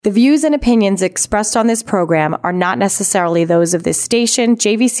The views and opinions expressed on this program are not necessarily those of this station,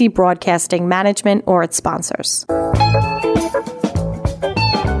 JVC Broadcasting Management, or its sponsors.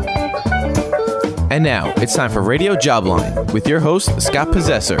 And now, it's time for Radio Jobline with your host, Scott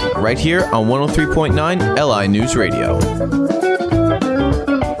Possessor, right here on 103.9 LI News Radio.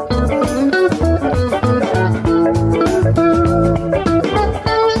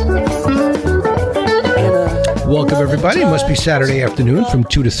 Welcome, everybody. It must be Saturday afternoon from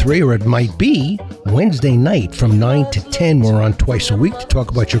 2 to 3, or it might be Wednesday night from 9 to 10. We're on twice a week to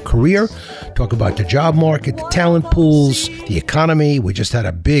talk about your career, talk about the job market, the talent pools, the economy. We just had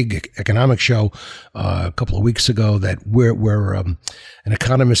a big economic show a couple of weeks ago that where an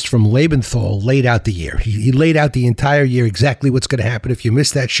economist from Lebenthal laid out the year. He laid out the entire year, exactly what's going to happen. If you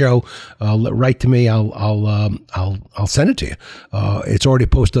missed that show, write to me. I'll send it to you. It's already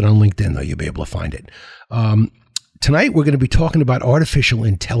posted on LinkedIn, though. You'll be able to find it. Tonight, we're going to be talking about artificial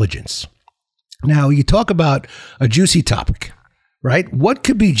intelligence. Now, you talk about a juicy topic, right? What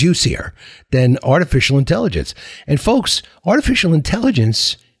could be juicier than artificial intelligence? And folks, artificial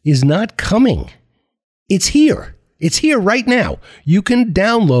intelligence is not coming. It's here. It's here right now. You can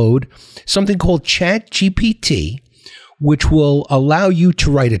download something called ChatGPT, which will allow you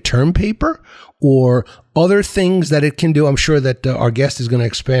to write a term paper or other things that it can do. I'm sure that our guest is going to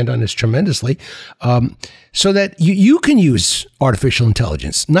expand on this tremendously, so that you can use artificial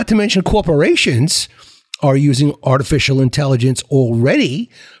intelligence. Not to mention corporations are using artificial intelligence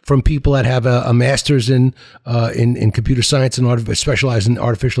already, from people that have a master's in computer science and specialize in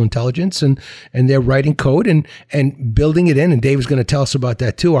artificial intelligence, and they're writing code and building it in. And Dave is going to tell us about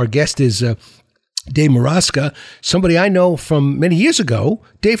that too. Our guest is Dave Maraska, somebody I know from many years ago.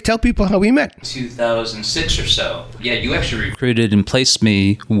 Dave, tell people how we met. 2006 or so. Yeah, you actually recruited and placed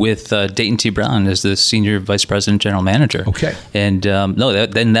me with Dayton T. Brown as the Senior Vice President General Manager. Okay. And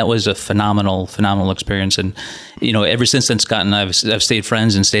that was a phenomenal experience. And, ever since then, Scott and I've stayed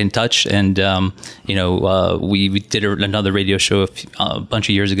friends and stayed in touch. And, we did another radio show a bunch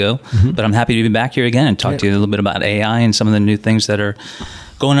of years ago. Mm-hmm. But I'm happy to be back here again and talk to you a little bit about AI and some of the new things that are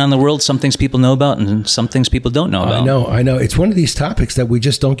going on in the world. Some things people know about and some things people don't know about. I know. It's one of these topics that we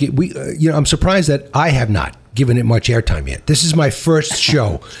just don't get. I'm surprised that I have not given it much airtime yet. This is my first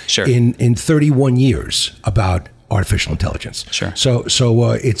show Sure. in 31 years about artificial intelligence. Sure. So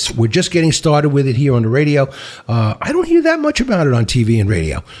we're just getting started with it here on the radio. I don't hear that much about it on TV and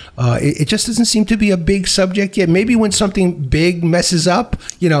radio. It just doesn't seem to be a big subject yet. Maybe when something big messes up,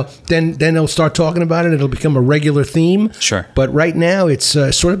 then they'll start talking about it. It'll become a regular theme. Sure. But right now it's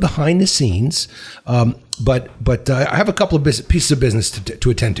sort of behind the scenes. But I have a couple of pieces of business to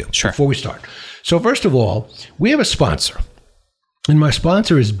attend to before we start. So first of all, we have a sponsor. And my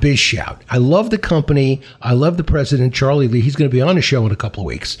sponsor is BizShout. I love the company. I love the president, Charlie Lee. He's going to be on the show in a couple of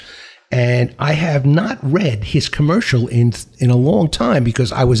weeks. And I have not read his commercial in a long time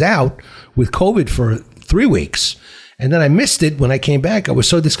because I was out with COVID for 3 weeks. And then I missed it when I came back. I was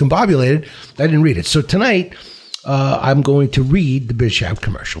so discombobulated, I didn't read it. So tonight, I'm going to read the BizShout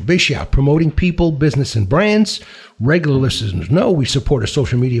commercial. BizShout, promoting people, business, and brands. Regular listeners know we support a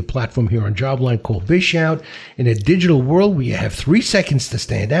social media platform here on Jobline called BizShout. In a digital world where you have 3 seconds to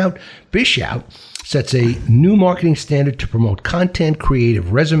stand out, BizShout sets a new marketing standard to promote content,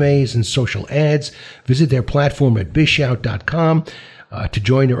 creative resumes, and social ads. Visit their platform at bizshout.com to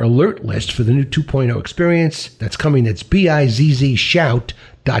join their alert list for the new 2.0 experience that's coming. That's bizzshout.com.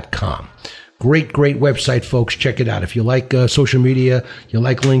 Great website, folks. Check it out. If you like social media, you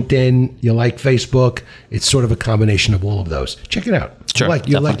like LinkedIn, you like Facebook, it's sort of a combination of all of those. Check it out. Sure.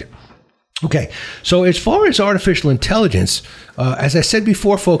 You liked it. Okay. So as far as artificial intelligence, as I said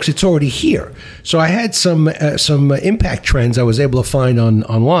before, folks, it's already here. So I had some impact trends I was able to find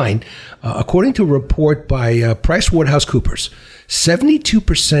online. According to a report by PricewaterhouseCoopers,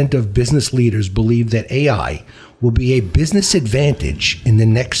 72% of business leaders believe that AI will be a business advantage in the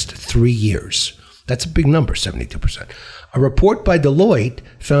next 3 years. That's a big number, 72%. A report by Deloitte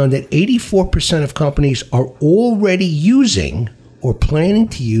found that 84% of companies are already using or planning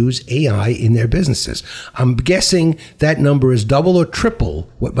to use AI in their businesses. I'm guessing that number is double or triple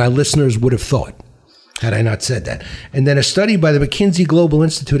what my listeners would have thought had I not said that. And then a study by the McKinsey Global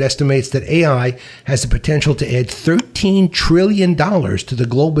Institute estimates that AI has the potential to add $13 trillion to the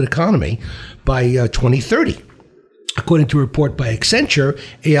global economy by 2030. According to a report by Accenture,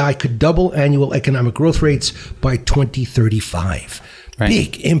 AI could double annual economic growth rates by 2035. Right.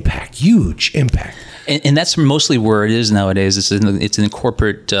 Big impact, huge impact. And that's mostly where it is nowadays. It's in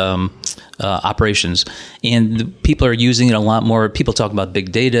corporate operations. And people are using it a lot more. People talk about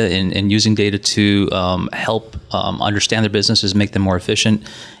big data and using data to help understand their businesses, make them more efficient,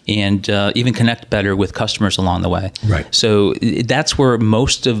 and even connect better with customers along the way. Right. So that's where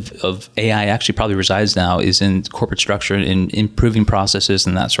most of AI actually probably resides now, is in corporate structure, in improving processes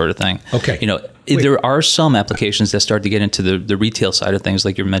and that sort of thing. Okay. There are some applications that start to get into the retail side of things,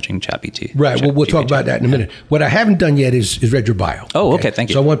 like you're mentioning ChatGPT. Right. Well, we'll talk about that in a minute. What I haven't done yet is read your bio. Oh, okay. Thank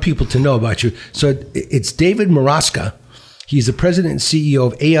you. So I want people to know about you. So it's David Maraska. He's the president and CEO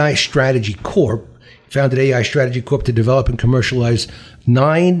of AI Strategy Corp. He founded AI Strategy Corp to develop and commercialize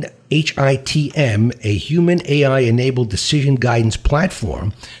 9HITM, a human AI-enabled decision guidance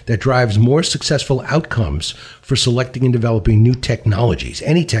platform that drives more successful outcomes for selecting and developing new technologies,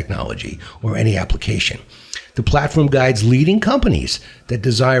 any technology or any application. The platform guides leading companies that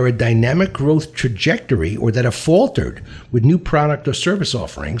desire a dynamic growth trajectory or that have faltered with new product or service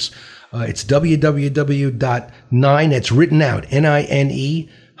offerings. It's www.9, that's written out, NINE-HI.com.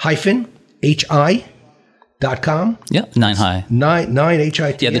 Yeah, 9HI.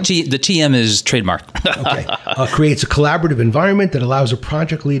 9HITM. Yeah, the TM is trademark. Okay. Creates a collaborative environment that allows a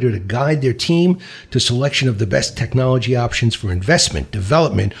project leader to guide their team to selection of the best technology options for investment,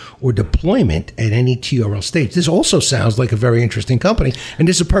 development, or deployment at any TRL stage. This also sounds like a very interesting company, and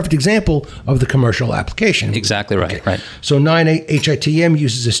this is a perfect example of the commercial application. Exactly right. Okay. Right. So 9HITM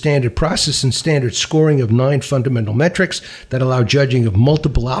uses a standard process and standard scoring of 9 fundamental metrics that allow judging of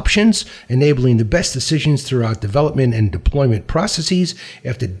multiple options, enabling the best decisions throughout development and deployment processes.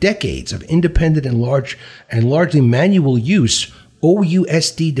 After decades of independent and largely manual use,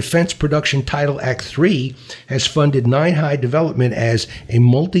 OUSD Defense Production Title Act 3 has funded 9HI development as a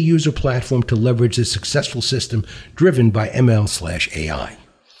multi-user platform to leverage a successful system driven by ML/AI.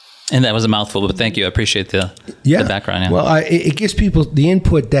 And that was a mouthful, but thank you. I appreciate the background. Yeah. Well, it gives people the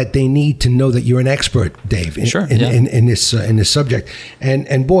input that they need to know that you're an expert, Dave, in this subject.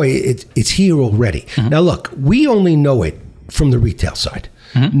 And boy, it's here already. Mm-hmm. Now, look, we only know it from the retail side.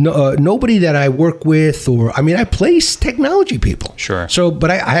 Mm-hmm. Nobody that I work with, I place technology people. Sure. So, but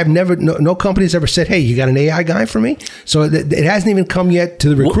I have never, no company's ever said, hey, you got an AI guy for me? So it hasn't even come yet to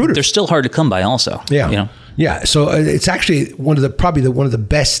the recruiters. Well, they're still hard to come by also. Yeah. Yeah. So it's actually one of the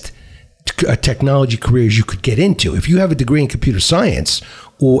best technology careers you could get into. If you have a degree in computer science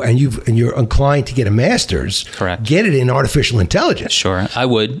and you're inclined to get a master's, correct, get it in artificial intelligence. Sure, I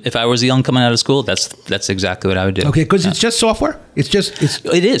would. If I was young coming out of school, that's exactly what I would do. Okay, because it's just software. It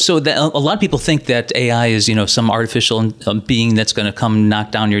is. So a lot of people think that AI is some artificial being that's going to come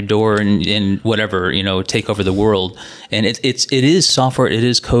knock down your door and whatever, take over the world. And it is software. It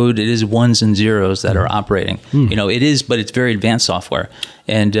is code. It is ones and zeros that are operating. It is, but it's very advanced software.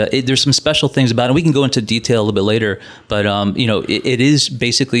 And there's some special things about it. We can go into detail a little bit later, but it is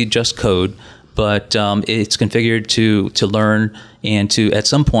basically just code, but it's configured to learn and to, at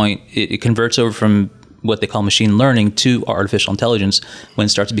some point, it converts over from what they call machine learning to artificial intelligence when it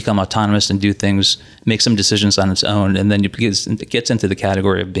starts to become autonomous and do things, make some decisions on its own, and then it gets into the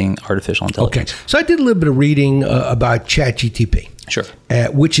category of being artificial intelligence. Okay, so I did a little bit of reading about ChatGPT. Sure.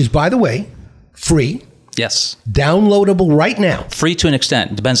 Which is, by the way, free. Yes. Downloadable right now. Free to an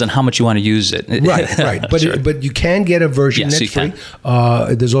extent. Depends on how much you want to use it. Right. But sure. But you can get a version that's free.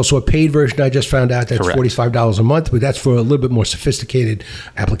 There's also a paid version I just found out that's $45 a month, but that's for a little bit more sophisticated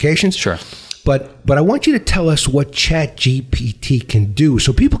applications. Sure. But I want you to tell us what ChatGPT can do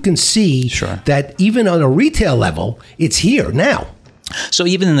so people can see that even on a retail level, it's here now. So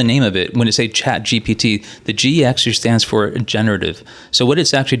even in the name of it, when it say ChatGPT, the G actually stands for generative. So what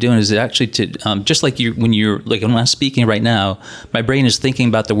it's actually doing is actually to just like when I'm speaking right now, my brain is thinking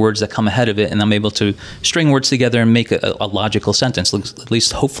about the words that come ahead of it, and I'm able to string words together and make a logical sentence. At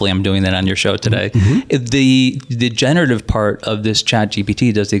least, hopefully, I'm doing that on your show today. Mm-hmm. The generative part of this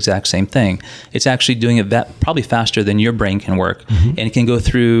ChatGPT does the exact same thing. It's actually doing it probably faster than your brain can work, and it can go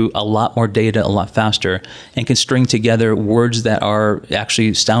through a lot more data a lot faster, and can string together words that are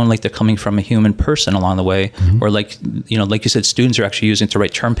actually sound like they're coming from a human person along the way, or like you said, students are actually using to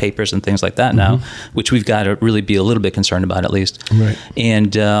write term papers and things like that now, which we've got to really be a little bit concerned about at least. Right.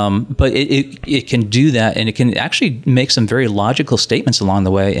 And but it can do that, and it can actually make some very logical statements along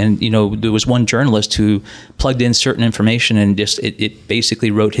the way. And there was one journalist who plugged in certain information and just it basically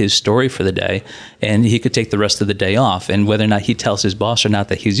wrote his story for the day, and he could take the rest of the day off. And whether or not he tells his boss or not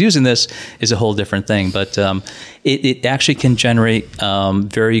that he's using this is a whole different thing. But it actually can generate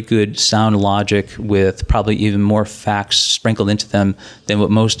very good sound logic with probably even more facts sprinkled into them than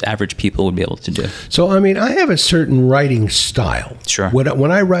what most average people would be able to do. So, I have a certain writing style. Sure.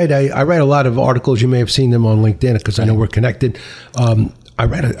 When I write, I write a lot of articles. You may have seen them on LinkedIn because I know we're connected. I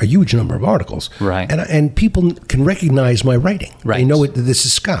read a huge number of articles. Right. And people can recognize my writing. Right. They know this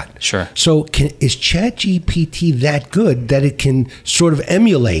is Scott. Sure. So is ChatGPT that good that it can sort of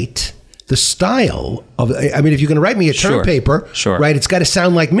emulate the style of, I mean, if you're going to write me a term paper, right, it's got to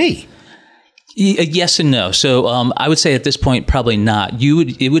sound like me. Yes and no. So I would say at this point, probably not.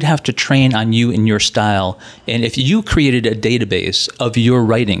 It would have to train on you and your style. And if you created a database of your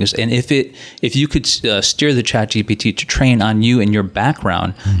writings, and if you could steer the ChatGPT to train on you and your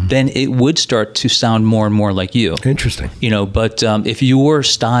background, then it would start to sound more and more like you. Interesting. But if your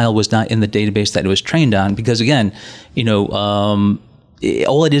style was not in the database that it was trained on, because again,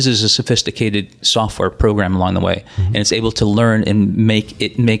 all it is a sophisticated software program along the way, and it's able to learn and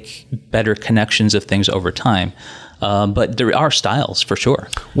make better connections of things over time. But there are styles for sure.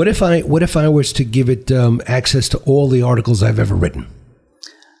 What if I was to give it access to all the articles I've ever written?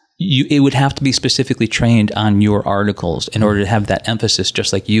 It would have to be specifically trained on your articles in order to have that emphasis,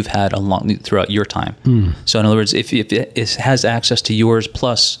 just like you've had throughout your time. So in other words, if it has access to yours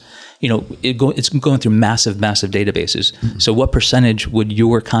plus, it's going through massive databases. So what percentage would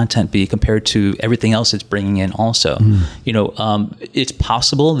your content be compared to everything else it's bringing in also? It's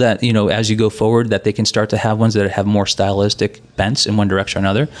possible that, as you go forward, that they can start to have ones that have more stylistic bents in one direction or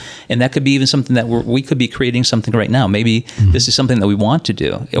another. And that could be even something that we could be creating something right now. Maybe this is something that we want to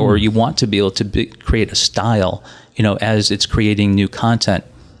do, or you want to be able to create a style, as it's creating new content.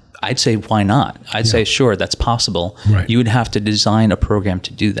 I'd say, why not? I'd say, sure, that's possible. Right. You would have to design a program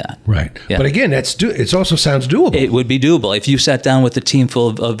to do that. Right. Yeah. But again, it also sounds doable. It would be doable. If you sat down with a team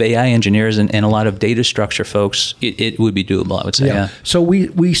full of AI engineers and a lot of data structure folks, it would be doable, I would say. Yeah. So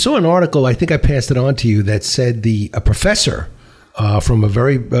we saw an article, I think I passed it on to you, that said a professor from a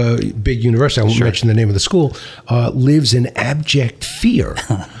very big university, I won't mention the name of the school, lives in abject fear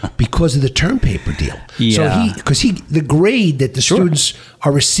because of the term paper deal. Yeah. So the grade that the students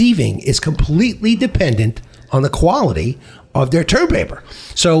are receiving is completely dependent on the quality of their term paper.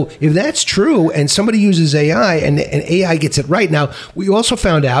 So if that's true and somebody uses AI and AI gets it right, now we also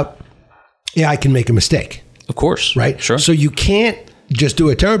found out AI can make a mistake. Of course. Right? Sure. So you can't just do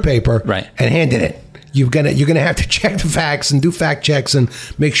a term paper and hand it in. You're gonna have to check the facts and do fact checks and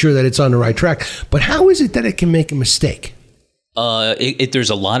make sure that it's on the right track. But how is it that it can make a mistake? There's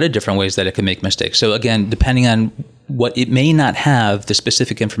a lot of different ways that it can make mistakes. So again, depending on what it may not have the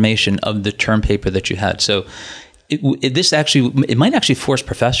specific information of the term paper that you had. So it might actually force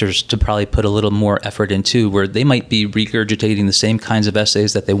professors to probably put a little more effort into, where they might be regurgitating the same kinds of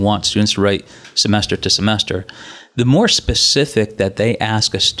essays that they want students to write semester to semester. The more specific that they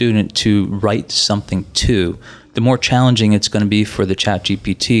ask a student to write something to, the more challenging it's going to be for the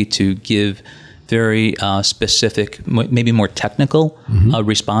ChatGPT to give very specific, maybe more technical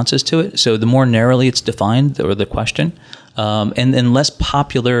responses to it. So the more narrowly it's defined, or the question, and less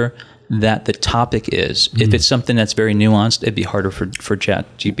popular that the topic is. If it's something that's very nuanced, it'd be harder for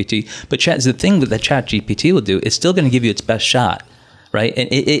ChatGPT. But the thing that ChatGPT will do, it's still going to give you its best shot, right? And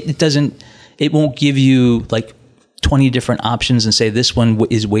it won't give you like 20 different options and say this one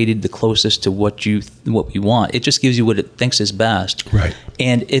is weighted the closest to what you want. It just gives you what it thinks is best. Right.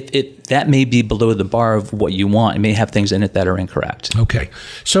 And if that may be below the bar of what you want, it may have things in it that are incorrect. Okay.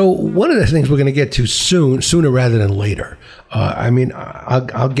 So one of the things we're going to get to sooner rather than later.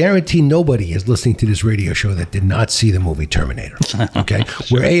 I'll guarantee nobody is listening to this radio show that did not see the movie Terminator. Okay,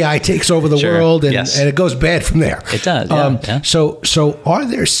 where AI takes over the world and it goes bad from there. It does. So are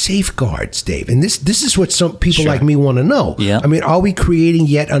there safeguards, Dave? And this is what some people like me want to know. Yeah. I mean, are we creating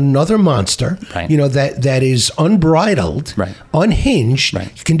yet another monster? Right. That is unbridled, unhinged,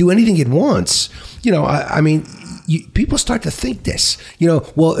 can do anything it wants. People start to think this,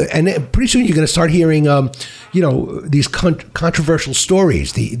 and then pretty soon you're going to start hearing, these controversial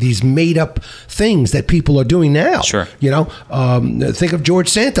stories, these made up things that people are doing now. Sure. Think of George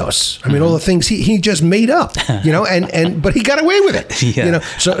Santos. I mean, all the things he just made up, but he got away with it. Yeah.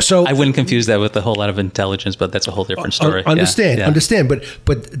 So I wouldn't confuse that with a whole lot of intelligence, but that's a whole different story. Understand.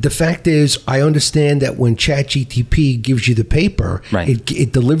 But the fact is, I understand that when ChatGPT gives you the paper,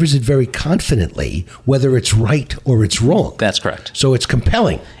 it delivers it very confidently, whether it's right or it's wrong. That's correct. So it's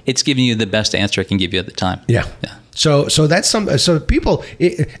compelling. It's giving you the best answer it can give you at the time. Yeah. So that's so people.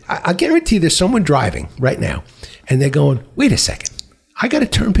 I guarantee there's someone driving right now, and they're going, "Wait a second, I got a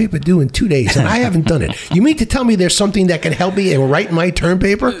term paper due in 2 days, and I haven't done it. You mean to tell me there's something that can help me write my term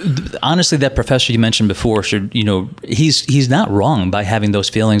paper?" Honestly, that professor you mentioned before should, he's not wrong by having those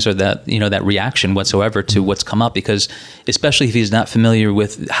feelings or that, that reaction whatsoever to what's come up, because especially if he's not familiar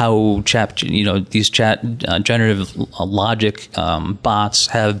with how these generative logic bots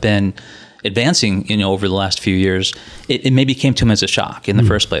have been advancing, over the last few years, it maybe came to them as a shock in the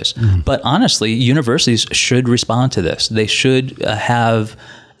first place. But honestly, universities should respond to this. They should have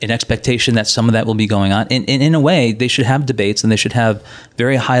an expectation that some of that will be going on. And in a way, they should have debates, and they should have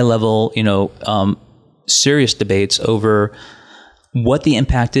very high level, serious debates over what the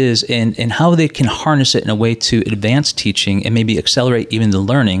impact is and how they can harness it in a way to advance teaching and maybe accelerate even the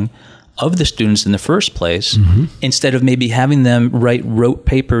learning of the students in the first place, instead of maybe having them write rote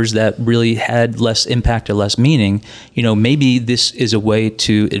papers that really had less impact or less meaning. Maybe this is a way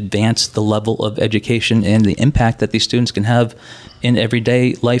to advance the level of education and the impact that these students can have in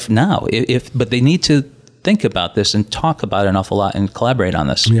everyday life now. But they need to think about this and talk about it an awful lot and collaborate on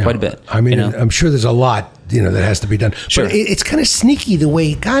this quite a bit. I mean, I'm sure there's a lot, that has to be done. Sure. But it's kind of sneaky the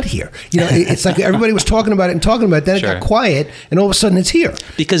way it got here. It's like everybody was talking about it, then it got quiet, and all of a sudden it's here.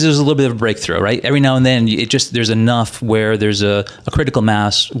 Because there's a little bit of a breakthrough, right? Every now and then, there's enough where there's a critical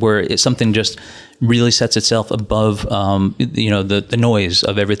mass where something just really sets itself above, the noise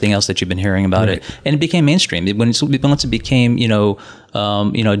of everything else that you've been hearing about it, and it became mainstream. Once it became,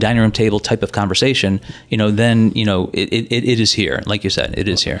 a dining room table type of conversation, then it is here. Like you said, it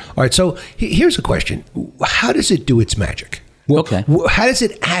is here. All right. So here's a question: how does it do its magic? Okay. How does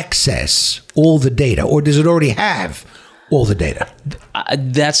it access all the data, or does it already have all the data?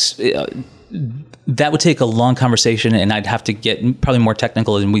 That would take a long conversation, and I'd have to get probably more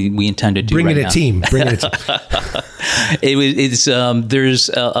technical than we intend to do. Bring right in now. a team.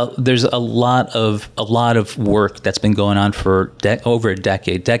 There's a lot of work that's been going on for over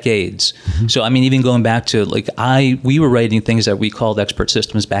decades. So I mean, even going back to we were writing things that we called expert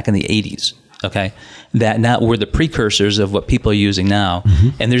systems back in the 80s. Okay, that now were the precursors of what people are using now.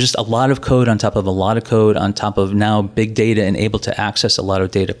 And there's just a lot of code on top of a lot of code on top of now big data and able to access a lot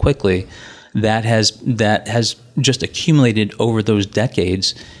of data quickly. That has just accumulated over those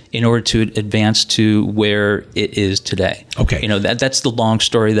decades in order to advance to where it is today. Okay, that's the long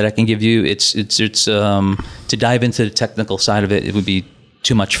story that I can give you. It's to dive into the technical side of it. It would be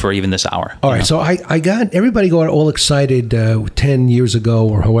too much for even this hour. All right, so I got everybody going all excited 10 years ago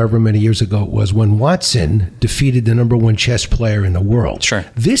or however many years ago it was when Watson defeated the number one chess player in the world. Sure.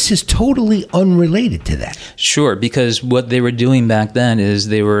 This is totally unrelated to that. Sure, because what they were doing back then is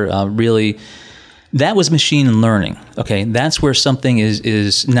they were really... That was machine learning. Okay, that's where something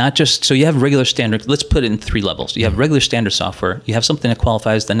is not just, so you have regular standard, let's put it in 3 levels. You have regular standard software, you have something that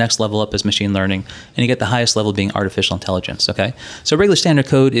qualifies the next level up as machine learning, and you get the highest level being artificial intelligence, okay? So regular standard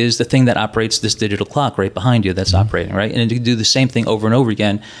code is the thing that operates this digital clock right behind you that's operating, right? And it can do the same thing over and over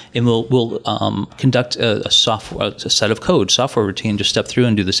again, and we'll conduct a set of code, software routine, just step through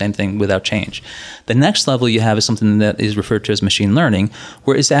and do the same thing without change. The next level you have is something that is referred to as machine learning,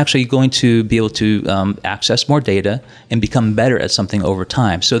 where it's actually going to be able to access more data and become better at something over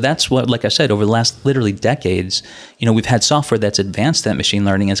time. So that's what, like I said, over the last literally decades, we've had software that's advanced that machine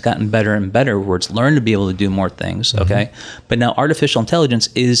learning. It's gotten better and better, where it's learned to be able to do more things. Okay, but now artificial intelligence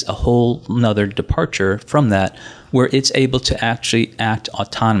is a whole nother departure from that, where it's able to actually act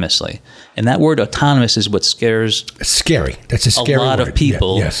autonomously. And that word autonomous is what scares scary. That's a scary lot word. of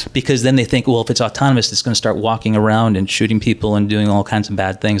people, yes. Because then they think, well, if it's autonomous, it's going to start walking around and shooting people and doing all kinds of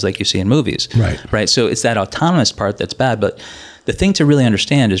bad things like you see in movies. Right. So it's that autonomous part that's bad. But the thing to really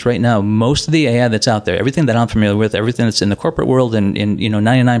understand is right now, most of the AI that's out there, everything that I'm familiar with, everything that's in the corporate world and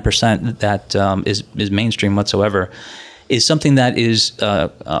 99% that is mainstream whatsoever, is something that is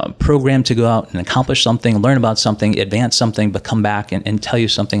programmed to go out and accomplish something, learn about something, advance something, but come back and tell you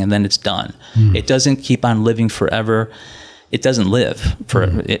something, and then it's done. It doesn't keep on living forever. It doesn't live,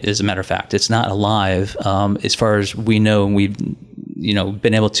 as a matter of fact. It's not alive as far as we know. We've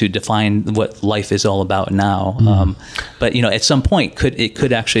been able to define what life is all about now. But at some point, it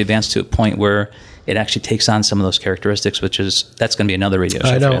could actually advance to a point where it actually takes on some of those characteristics, that's going to be another radio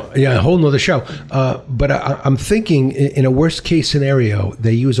show. I know, yeah, a whole nother show. But I'm thinking in a worst case scenario,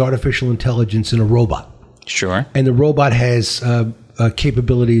 they use artificial intelligence in a robot. Sure. And the robot has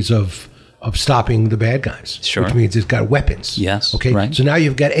capabilities of stopping the bad guys. Sure. Which means it's got weapons. Yes. Okay. Right. So now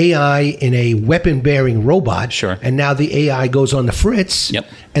you've got AI in a weapon-bearing robot. Sure. And now the AI goes on the fritz. Yep.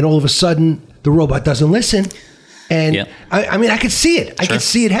 And all of a sudden, the robot doesn't listen. And yep. I mean, I could see it. I could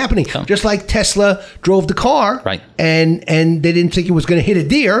see it happening. Oh. Just like Tesla drove the car, right? And they didn't think it was going to hit a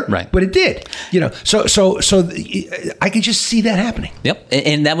deer, right? But it did. So I could just see that happening. Yep.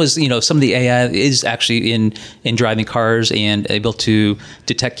 And that was, some of the AI is actually in driving cars and able to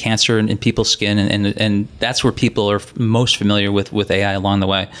detect cancer in people's skin, and that's where people are most familiar with AI along the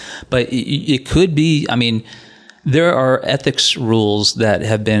way. But it could be. I mean, there are ethics rules that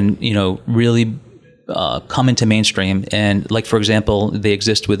have been, really come into mainstream. And like, for example, they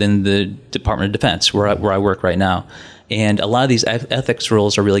exist within the Department of Defense where I work right now. And a lot of these ethics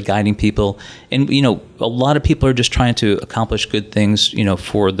rules are really guiding people. And, a lot of people are just trying to accomplish good things,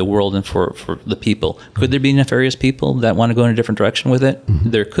 for the world and for the people. Could there be nefarious people that want to go in a different direction with it?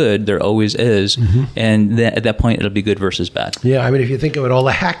 Mm-hmm. There could. There always is. Mm-hmm. And at that point, it'll be good versus bad. Yeah, I mean, if you think about all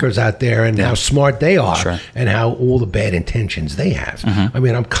the hackers out there and how smart they are, sure, and how all the bad intentions they have. Mm-hmm. I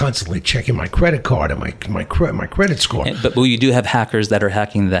mean, I'm constantly checking my credit card and my credit score. But you do have hackers that are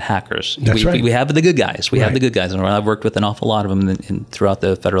hacking the hackers. That's right. We have the good guys. We have the good guys. And I've worked with an awful lot of them throughout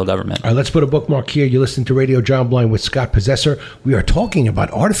the federal government. All right, let's put a bookmark here. You're listening to Radio Jobline with Scott Possessor. We are talking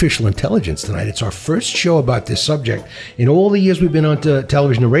about artificial intelligence tonight. It's our first show about this subject in all the years we've been on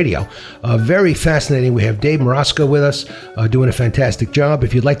television and radio. Very fascinating. We have Dave Marasco with us, doing a fantastic job.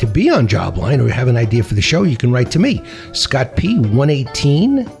 If you'd like to be on Jobline or you have an idea for the show, you can write to me, Scott P.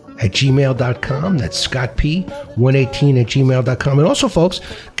 118 at gmail.com. That's Scott P. 118 at gmail.com. And also, folks,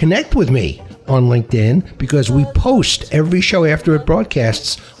 connect with me on LinkedIn because we post every show after it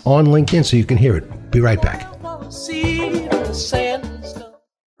broadcasts on LinkedIn so you can hear it. Be right back.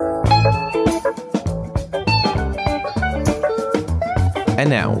 And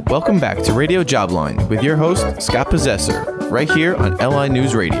now, welcome back to Radio Jobline with your host, Scott Possessor, right here on LI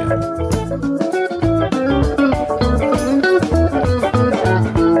News Radio.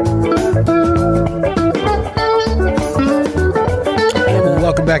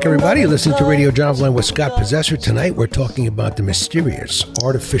 Welcome back, everybody. You're listening to Radio Jobline with Scott Possessor. Tonight, we're talking about the mysterious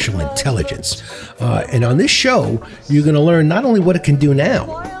artificial intelligence. And on this show, you're going to learn not only what it can do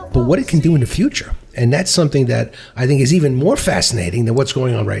now, but what it can do in the future. And that's something that I think is even more fascinating than what's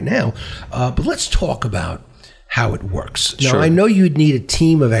going on right now. But let's talk about how it works. Now, sure. I know you'd need a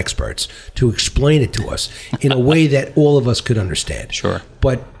team of experts to explain it to us in a way that all of us could understand. Sure.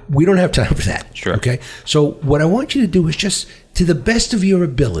 But we don't have time for that. Sure. Okay? So what I want you to do is just, to the best of your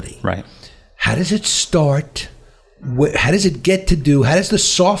ability, right? How does it start? How does it get to do? How does the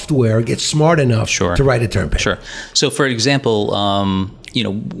software get smart enough to write a term paper? Sure. So, for example,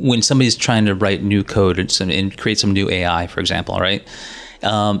 when somebody's trying to write new code and create some new AI, for example, right?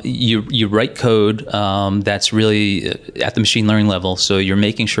 You write code that's really at the machine learning level. So you're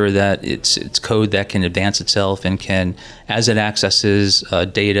making sure that it's code that can advance itself and can, as it accesses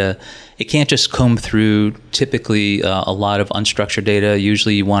data, it can't just comb through typically a lot of unstructured data.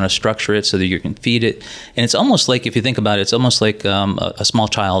 Usually you want to structure it so that you can feed it. And it's almost like, if you think about it, it's almost like a small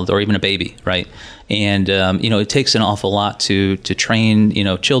child or even a baby, right? And, it takes an awful lot to train,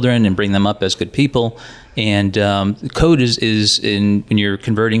 children and bring them up as good people. And code is when you're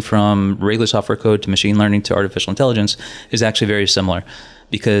converting from regular software code to machine learning to artificial intelligence is actually very similar.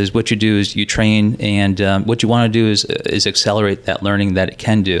 Because what you do is you train, and what you want to do is accelerate that learning that it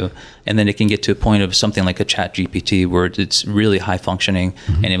can do, and then it can get to a point of something like a ChatGPT where it's really high functioning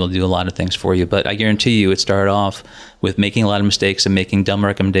and able to do a lot of things for you. But I guarantee you, it started off with making a lot of mistakes and making dumb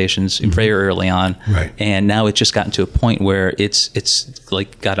recommendations very early on, right. And now it's just gotten to a point where it's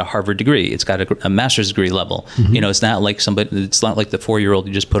like got a Harvard degree, it's got a master's degree level. It's not like it's not like the 4-year-old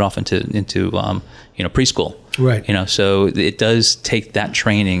you just put off into preschool. Right. So it does take that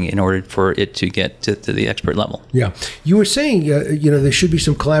training in order for it to get to the expert level. Yeah. You were saying, there should be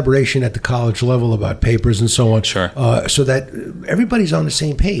some collaboration at the college level about papers and so on. Sure. So that everybody's on the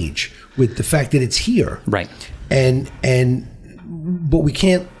same page with the fact that it's here. Right. But we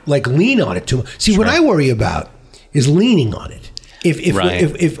can't lean on it too much. See, what I worry about is leaning on it.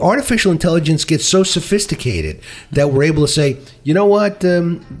 If artificial intelligence gets so sophisticated that we're able to say, you know what,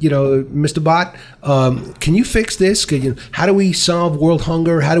 Mr. Bot, can you fix this? How do we solve world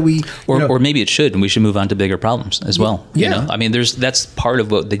hunger? How do we? Or maybe it should, and we should move on to bigger problems as well. Yeah. I mean, that's part of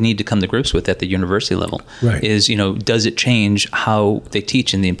what they need to come to grips with at the university level. Right. Is does it change how they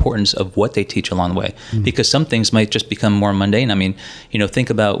teach and the importance of what they teach along the way? Mm-hmm. Because some things might just become more mundane. I mean, think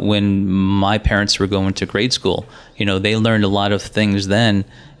about when my parents were going to grade school. They learned a lot of things then,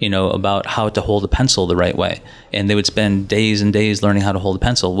 about how to hold a pencil the right way. And they would spend days and days learning how to hold a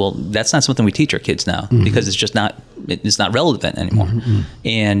pencil. Well, that's not something we teach our kids now because it's not relevant anymore. Mm-hmm.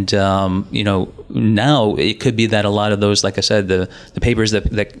 And, now it could be that a lot of those, like I said, the papers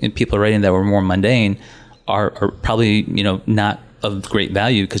that people are writing that were more mundane are probably, not of great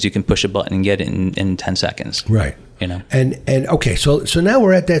value because you can push a button and get it in 10 seconds. Right. And okay, so now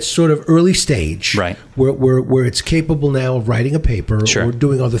we're at that sort of early stage, right? Where it's capable now of writing a paper or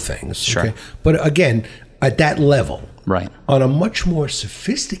doing other things. Sure. Okay? But again, at that level, Right. on a much more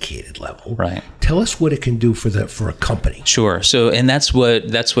sophisticated level. Right. Tell us what it can do for a company. Sure. So, and that's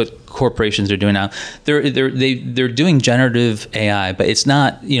what corporations are doing now. They're doing generative AI, but it's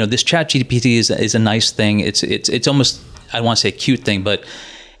not, this ChatGPT is a nice thing. It's almost, I don't want to say a cute thing, but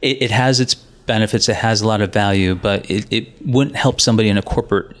it has its benefits. It has a lot of value, but it wouldn't help somebody in a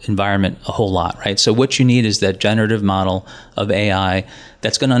corporate environment a whole lot, right? So what you need is that generative model of AI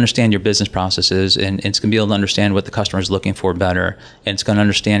that's going to understand your business processes, and it's going to be able to understand what the customer is looking for better, and it's going to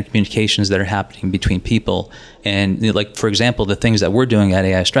understand communications that are happening between people. And like, for example, the things that we're doing at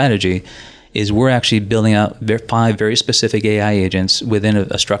AI Strategy is we're actually building out 5 very specific AI agents within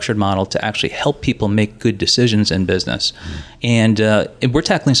a structured model to actually help people make good decisions in business. And we're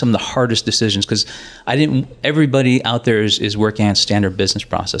tackling some of the hardest decisions because everybody out there is working on standard business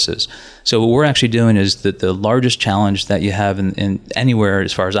processes. So what we're actually doing is that the largest challenge that you have in anywhere,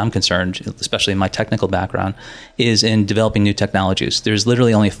 as far as I'm concerned, especially in my technical background, is in developing new technologies. There's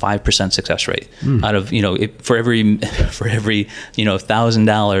literally only 5% success rate out of, for every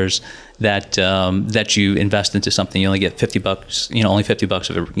 $1,000 that you invest into something, you only get $50. Only $50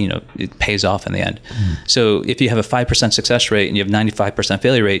 of it, it pays off in the end. So if you have a 5% success rate and you have 95%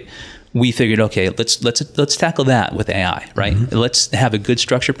 failure rate, we figured, okay, let's tackle that with AI, right? Let's have a good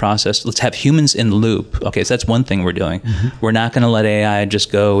structured process. Let's have humans in the loop. Okay, so that's one thing we're doing. We're not going to let AI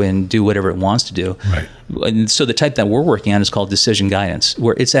just go and do whatever it wants to do. Right. And so the type that we're working on is called decision guidance,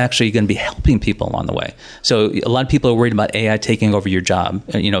 where it's actually going to be helping people along the way. So a lot of people are worried about AI taking over your job,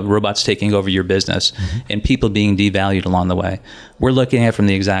 robots taking over your business, and people being devalued along the way. We're looking at it from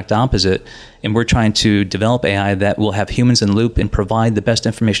the exact opposite, and we're trying to develop AI that will have humans in the loop and provide the best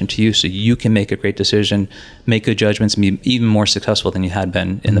information to you so you can make a great decision, make good judgments, and be even more successful than you had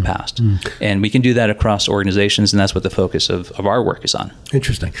been in the past. And we can do that across organizations, and that's what the focus of our work is on.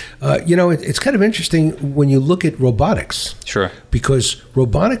 Interesting. It's kind of interesting when you look at robotics. Sure. Because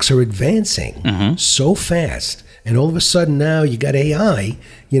robotics are advancing so fast. And all of a sudden now you got AI,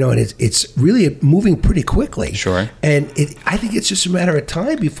 and it's really moving pretty quickly. Sure. And I think it's just a matter of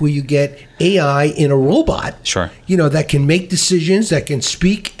time before you get AI in a robot. Sure. That can make decisions, that can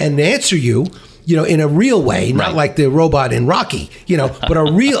speak and answer you, in a real way, not like the robot in Rocky, but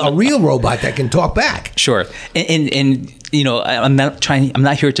a real robot that can talk back. Sure. And I'm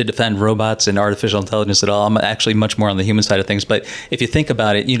not here to defend robots and artificial intelligence at all. I'm actually much more on the human side of things. But if you think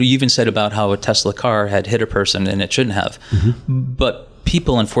about it, you even said about how a Tesla car had hit a person and it shouldn't have. But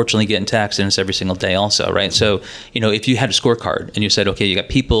people unfortunately get into accidents every single day also, right? So, if you had a scorecard and you said, okay, you got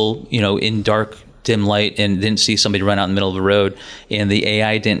people, in dark, dim light and didn't see somebody run out in the middle of the road, and the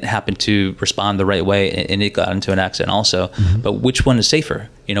AI didn't happen to respond the right way, and it got into an accident also. But which one is safer?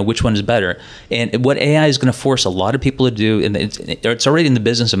 Which one is better? And what AI is going to force a lot of people to do, and it's already in the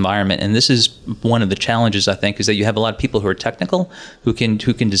business environment, and this is one of the challenges, I think, is that you have a lot of people who are technical, who can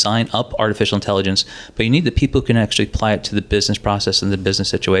design up artificial intelligence, but you need the people who can actually apply it to the business process and the business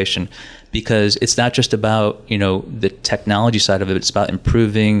situation, because it's not just about, the technology side of it, it's about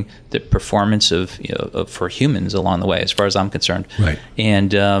improving the performance of for humans along the way, as far as I'm concerned. Right.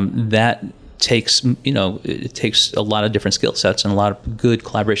 And that takes, it takes a lot of different skill sets and a lot of good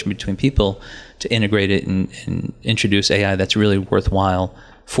collaboration between people to integrate it and introduce AI that's really worthwhile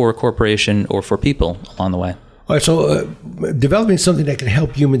for a corporation or for people along the way. All right, so developing something that can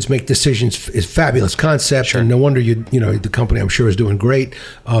help humans make decisions is a fabulous concept, Sure. and no wonder the company, I'm sure, is doing great.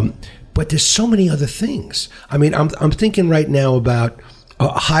 But there's so many other things. I mean, I'm thinking right now about a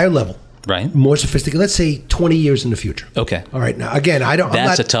higher level. Right. More sophisticated. Let's say 20 years in the future. Okay. All right. Now, again,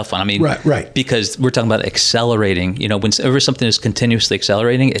 That's a tough one. I mean, right. Because we're talking about accelerating. Whenever something is continuously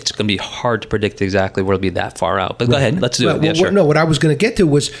accelerating, it's going to be hard to predict exactly where it'll be that far out. But go ahead. Let's do it. Yeah, sure. No, what I was going to get to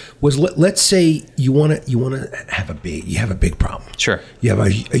was let's say you want to have a big problem. Sure. You have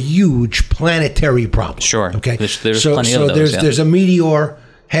a huge planetary problem. Sure. Okay. There's plenty of those. There's a meteor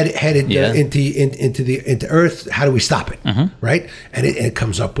headed into Earth. How do we stop it? Right? And it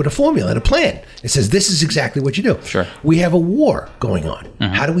comes up with a formula and a plan. It says this is exactly what you do. Sure. We have a war going on.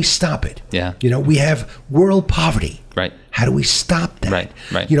 How do we stop it? Yeah. We have world poverty. Right. How do we stop that?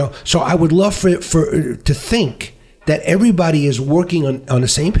 Right. So I would love for to think that everybody is working on the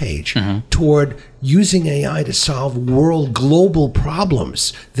same page toward using AI to solve global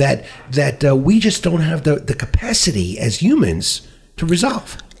problems that we just don't have the capacity as humans to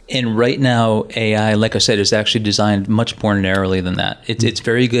resolve. And right now, AI, like I said, is actually designed much more narrowly than that. It's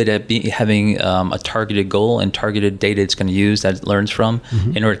very good at having a targeted goal and targeted data it's going to use that it learns from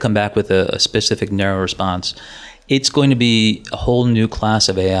in order to come back with a specific narrow response. it's going to be a whole new class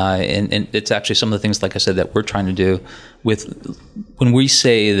of AI, and it's actually some of the things, like I said, that we're trying to do with when we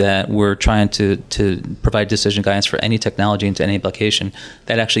say that we're trying to provide decision guidance for any technology into any application,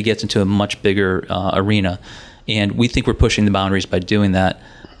 that actually gets into a much bigger arena. And we think we're pushing the boundaries by doing that.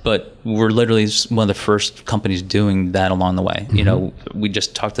 But we're literally one of the first companies doing that along the way. You know, we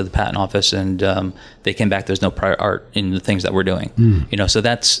just talked to the patent office, and they came back, there's no prior art in the things that we're doing. You know, so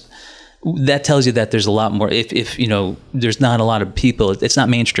that tells you that there's a lot more. If you know, there's not a lot of people. It's not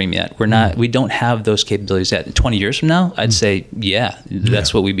mainstream yet. We don't have those capabilities yet. 20 years from now, I'd say,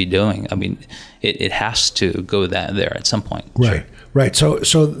 that's what we'd be doing. I mean, it has to go there at some point. Right, right. So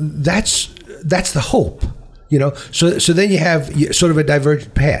that's the hope. You know, so then you have sort of a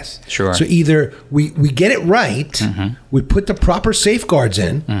divergent path. Sure. So either we get it right, we put the proper safeguards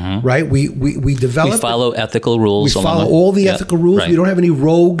in, right? We develop. We follow ethical rules. We follow all the ethical rules. Right. We don't have any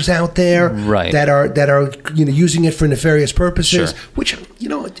rogues out there that are using it for nefarious purposes. Sure. Which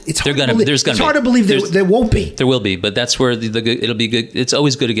it's hard to believe there won't be. There will be, but that's where it'll be good. It's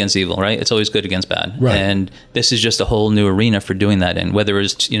always good against evil, right? It's always good against bad. Right. And this is just a whole new arena for doing that in. Whether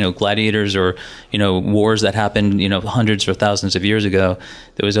it's gladiators or wars that happened hundreds or thousands of years ago,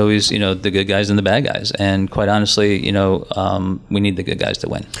 there was always the good guys and the bad guys, and quite honestly we need the good guys to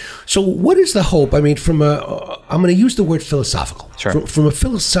win. So what is the hope? I mean, I'm going to use the word philosophical. Sure. From a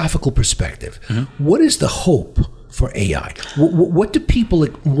philosophical perspective, what is the hope for AI? What do people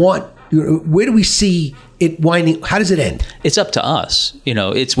want? Where do we see it winding? How does it end? It's up to us.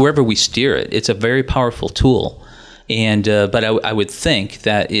 It's wherever we steer it. It's a very powerful tool, and but I would think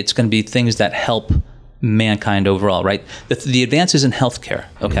that it's going to be things that help mankind overall, right? The advances in healthcare,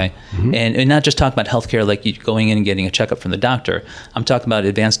 okay? And not just talk about healthcare like you going in and getting a checkup from the doctor. I'm talking about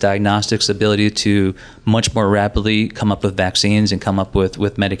advanced diagnostics, ability to much more rapidly come up with vaccines and come up with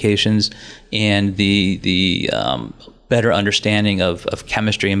medications, and the better understanding of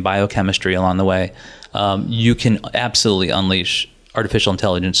chemistry and biochemistry along the way. You can absolutely unleash artificial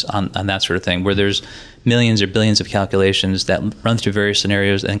intelligence on that sort of thing, where there's millions or billions of calculations that run through various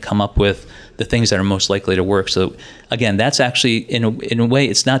scenarios and come up with the things that are most likely to work. So again, that's actually in a way,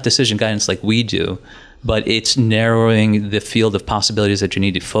 it's not decision guidance like we do, but it's narrowing the field of possibilities that you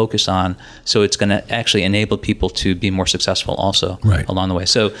need to focus on. So it's going to actually enable people to be more successful also along the way.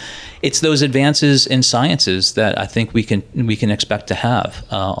 So it's those advances in sciences that I think we can expect to have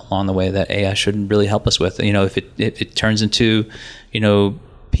along the way that AI should really help us with. If it turns into,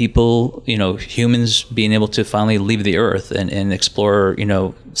 people, humans being able to finally leave the Earth and explore,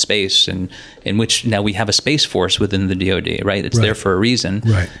 space, and in which now we have a Space Force within the DoD, right? It's there for a reason,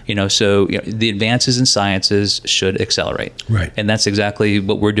 right? So the advances in sciences should accelerate, right? And that's exactly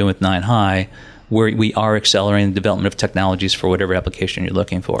what we're doing with 9 High, where we are accelerating the development of technologies for whatever application you're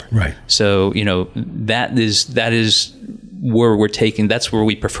looking for, right? So that is where we're taking. That's where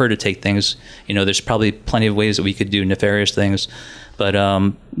we prefer to take things. There's probably plenty of ways that we could do nefarious things, but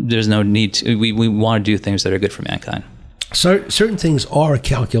there's no need to. We want to do things that are good for mankind. So certain things are a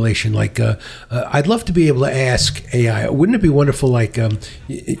calculation. Like I'd love to be able to ask AI. Wouldn't it be wonderful? Like,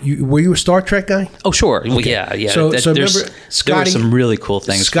 were you a Star Trek guy? Oh, sure. Okay. Well, yeah. So remember, Scotty, there were some really cool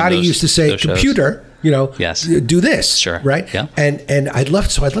things. Scotty used to say, "Computer, yes, do this." Sure. Right. Yeah. And I'd love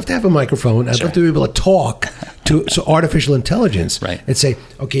to have a microphone. I'd love to be able to talk to artificial intelligence, right, and say,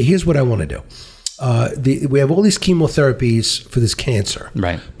 "Okay, here's what I want to do. We have all these chemotherapies for this cancer,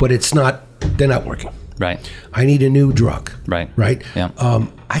 right? But they're not working." Right. I need a new drug. Right. Right. Yeah.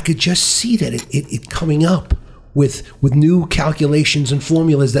 I could just see that it coming up with new calculations and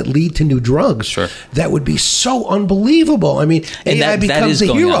formulas that lead to new drugs. Sure. That would be so unbelievable. I mean, AI becomes the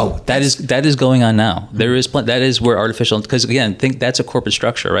hero. That is going on now. There is that is where artificial, because again, think that's a corporate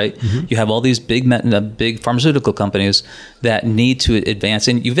structure, right? You have all these big pharmaceutical companies that need to advance,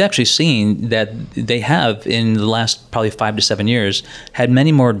 and you've actually seen that they have in the last probably 5 to 7 years had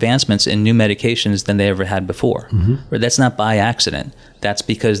many more advancements in new medications than they ever had before. But that's not by accident. That's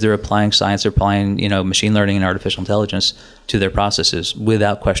because they're applying science, they're applying machine learning and artificial intelligence to their processes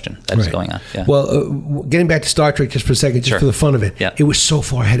without question. That is going on. Yeah. Well, getting back to Star Trek just for a second, just for the fun of it, it was so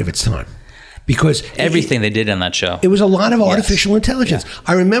far ahead of its time. Because everything they did on that show. It was a lot of artificial intelligence. Yeah.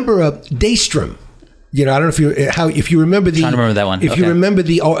 I remember Daystrom. I don't know if you remember the. Trying to remember that one. If you remember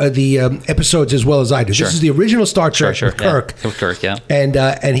the episodes as well as I do. Sure. This is the original Star Trek with Kirk. With Kirk, yeah.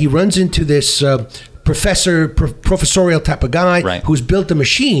 And he runs into this professorial type of guy who's built a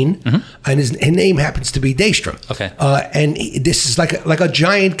machine, and his name happens to be Daystrom. Okay. And this is like a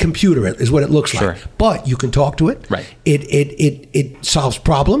giant computer is what it looks like. But you can talk to it. Right. It solves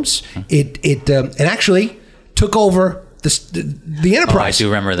problems. It actually took over the enterprise. I do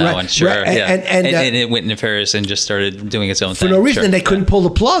remember that one. Sure. Right. Yeah. And it went nefarious and just started doing its own thing. For no reason, sure. and they couldn't pull the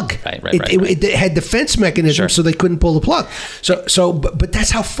plug. Right. It had defense mechanisms, so they couldn't pull the plug. But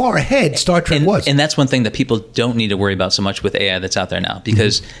that's how far ahead Star Trek was. And that's one thing that people don't need to worry about so much with AI that's out there now,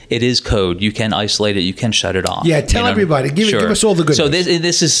 because it is code. You can isolate it. You can shut it off. Yeah, tell everybody. Give us all the good news. So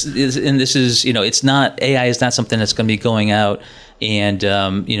this is it's not, AI is not something that's going to be going out and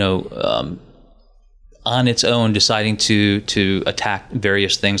on its own deciding to attack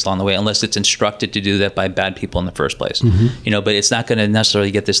various things along the way, unless it's instructed to do that by bad people in the first place. But it's not going to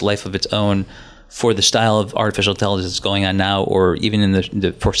necessarily get this life of its own for the style of artificial intelligence that's going on now, or even in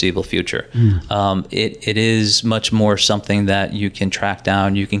the foreseeable future. It is much more something that you can track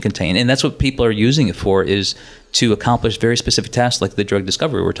down, you can contain, and that's what people are using it for, is to accomplish very specific tasks like the drug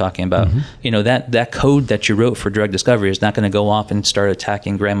discovery we're talking about. That code that you wrote for drug discovery is not going to go off and start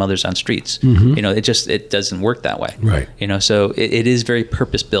attacking grandmothers on streets. It doesn't work that way. Right. So it is very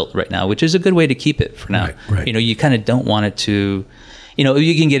purpose built right now, which is a good way to keep it for now. Right. You kind of don't want it to.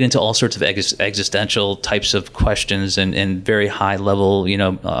 You can get into all sorts of existential types of questions and very high level,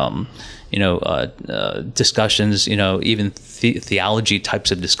 discussions, even theology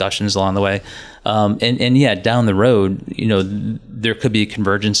types of discussions along the way. Down the road, there could be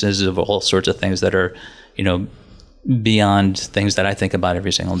convergences of all sorts of things that are, beyond things that I think about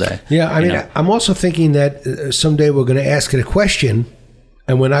every single day. Yeah, I'm also thinking that someday we're going to ask it a question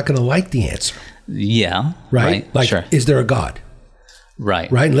and we're not going to like the answer. Yeah. Right? Like, sure. Is there a God?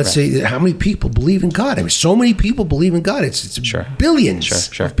 Right. And let's say, how many people believe in God? I mean, so many people believe in God. It's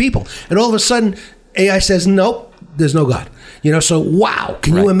billions of people. And all of a sudden, AI says, nope, there's no God. So wow,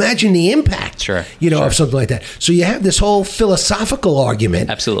 can you imagine the impact, of something like that? So you have this whole philosophical argument.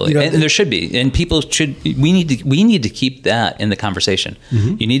 Absolutely. And there should be. And we need to keep that in the conversation.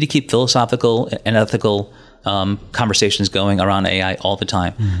 You need to keep philosophical and ethical conversations going around AI all the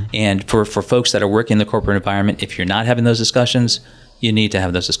time. And for folks that are working in the corporate environment, if you're not having those discussions, you need to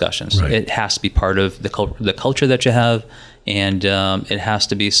have those discussions. Right. It has to be part of the culture that you have, and it has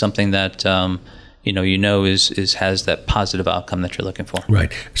to be something that has that positive outcome that you're looking for.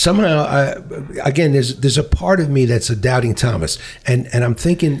 Right. Somehow, again, there's a part of me that's a doubting Thomas, and I'm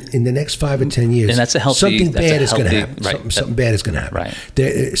thinking in the next 5 or 10 years, and that's a healthy, something bad is going to happen. Right. Something bad is going to happen.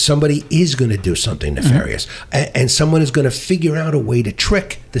 Right. Somebody is going to do something nefarious, and someone is going to figure out a way to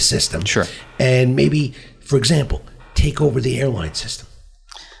trick the system. Sure. And maybe, for example, take over the airline system.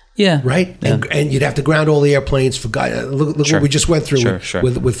 Yeah. Right? Yeah. And you'd have to ground all the airplanes for look what we just went through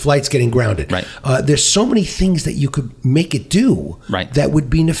with flights getting grounded. Right. There's so many things that you could make it do that would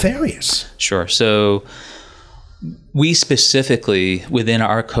be nefarious. Sure. So we specifically, within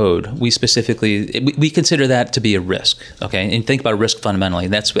our code, we consider that to be a risk, okay? And think about risk fundamentally.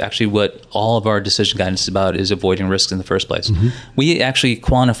 That's actually what all of our decision guidance is about, is avoiding risks in the first place. We actually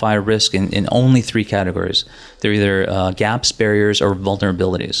quantify risk in only 3 categories. They're either gaps, barriers, or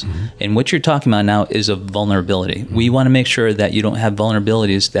vulnerabilities. And what you're talking about now is a vulnerability. We want to make sure that you don't have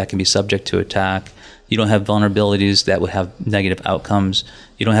vulnerabilities that can be subject to attack. You don't have vulnerabilities that would have negative outcomes.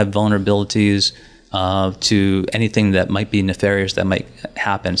 You don't have vulnerabilities to anything that might be nefarious that might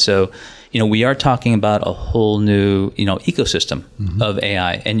happen. So, we are talking about a whole new, ecosystem of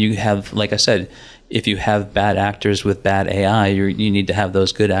AI. And you have, like I said, if you have bad actors with bad AI, you need to have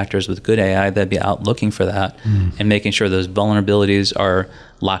those good actors with good AI that'd be out looking for that and making sure those vulnerabilities are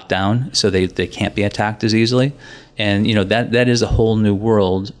locked down so they can't be attacked as easily. And, that is a whole new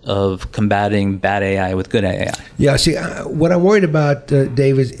world of combating bad AI with good AI. Yeah, see, what I'm worried about,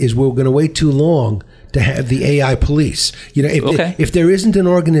 Dave, is we're going to wait too long to have the AI police. If there isn't an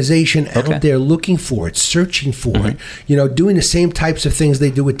organization out there looking for it, searching for it, doing the same types of things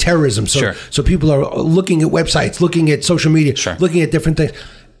they do with terrorism. So people are looking at websites, looking at social media, looking at different things.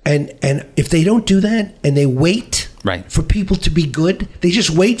 And if they don't do that and they wait for people to be good, they just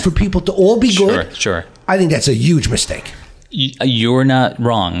wait for people to all be good. Sure. I think that's a huge mistake. You're not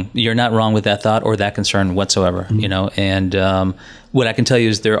wrong. You're not wrong with that thought or that concern whatsoever. And what I can tell you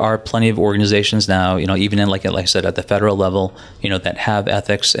is there are plenty of organizations now, even in like I said, at the federal level, that have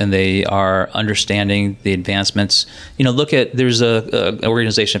ethics and they are understanding the advancements. There's a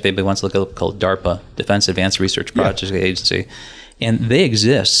organization, if anybody wants to look at, called DARPA, Defense Advanced Research Projects Agency. And they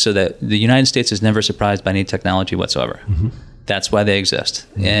exist so that the United States is never surprised by any technology whatsoever. That's why they exist.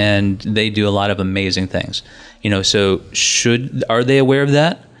 And they do a lot of amazing things. So are they aware of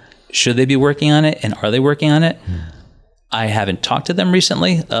that? Should they be working on it? And are they working on it? I haven't talked to them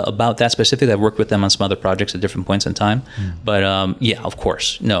recently about that specifically. I've worked with them on some other projects at different points in time. But yeah, of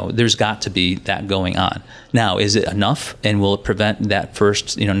course, no, there's got to be that going on. Now, is it enough? And will it prevent that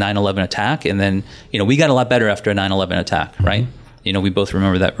first, 9/11 attack? And then, we got a lot better after a 9/11 attack, right? We both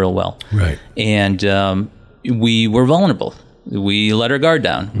remember that real well. Right. And we were vulnerable. We let our guard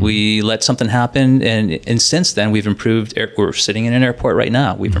down. We let something happen, and since then we've improved. We're sitting in an airport right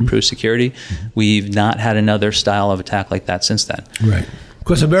now. We've improved security. We've not had another style of attack like that since then. Right. Of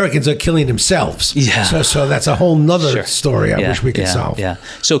course, Americans are killing themselves. Yeah. So that's a whole nother story I wish we could solve. Yeah.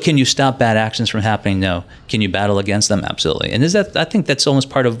 So can you stop bad actions from happening? No. Can you battle against them? Absolutely. And I think that's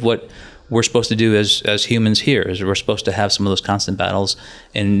almost part of what we're supposed to do as humans here. Is we're supposed to have some of those constant battles,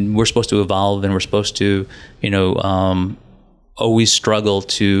 and we're supposed to evolve, and we're supposed to, always struggle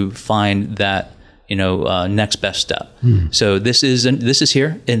to find that next best step. So this is here,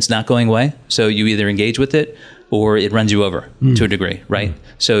 and it's not going away. So you either engage with it or it runs you over to a degree, right?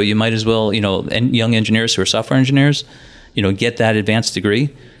 So you might as well, and young engineers who are software engineers, get that advanced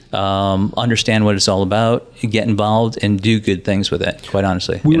degree, understand what it's all about, get involved, and do good things with it. Quite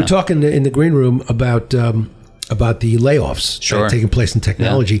honestly, we were talking in the green room about the layoffs that are taking place in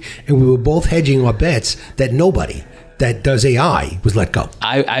technology, and we were both hedging our bets that nobody that does AI was let go.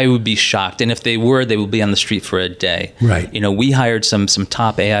 I would be shocked, and if they were, they would be on the street for a day. Right. We hired some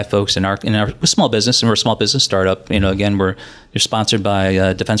top AI folks in our small business, and we're a small business startup. Again, you're sponsored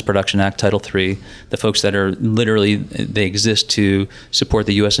by Defense Production Act, Title III. The folks that are literally, they exist to support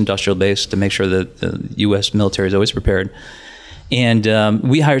the U.S. industrial base, to make sure that the U.S. military is always prepared. And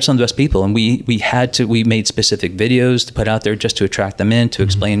we hired some of the best people, and we made specific videos to put out there just to attract them in, to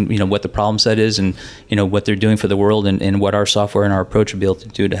explain, what the problem set is, and, what they're doing for the world, and what our software and our approach would be able to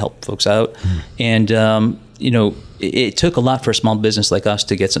do to help folks out. And, it took a lot for a small business like us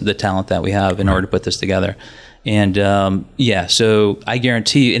to get the talent that we have in order to put this together. And, so I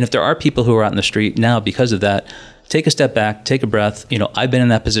guarantee, and if there are people who are out in the street now because of that, take a step back, take a breath. I've been in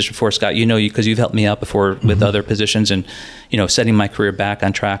that position before, Scott. Because you've helped me out before with other positions, and setting my career back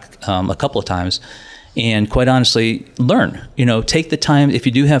on track a couple of times. And quite honestly, learn. Take the time if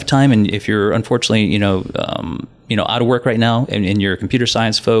you do have time, and if you're unfortunately out of work right now, and you're a computer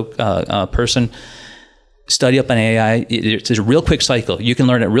science person. Study up on AI. It's a real quick cycle. You can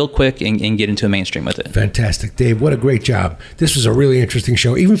learn it real quick and get into a mainstream with it. Fantastic, Dave. What a great job. This was a really interesting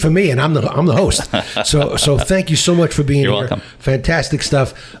show, even for me, and I'm the host. So thank you so much for being here. You're welcome. Fantastic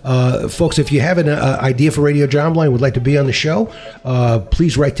stuff. Folks, if you have an idea for Radio Jobline, would like to be on the show,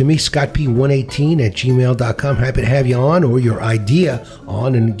 please write to me, scottp118@gmail.com. Happy to have you on, or your idea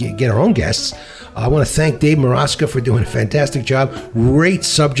on, and get our own guests. I want to thank Dave Maraska for doing a fantastic job. Great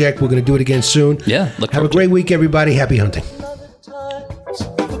subject. We're going to do it again soon. Yeah. Have a great week, everybody. Happy hunting.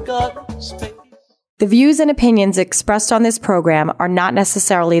 The views and opinions expressed on this program are not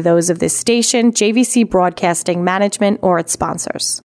necessarily those of this station, JVC Broadcasting Management, or its sponsors.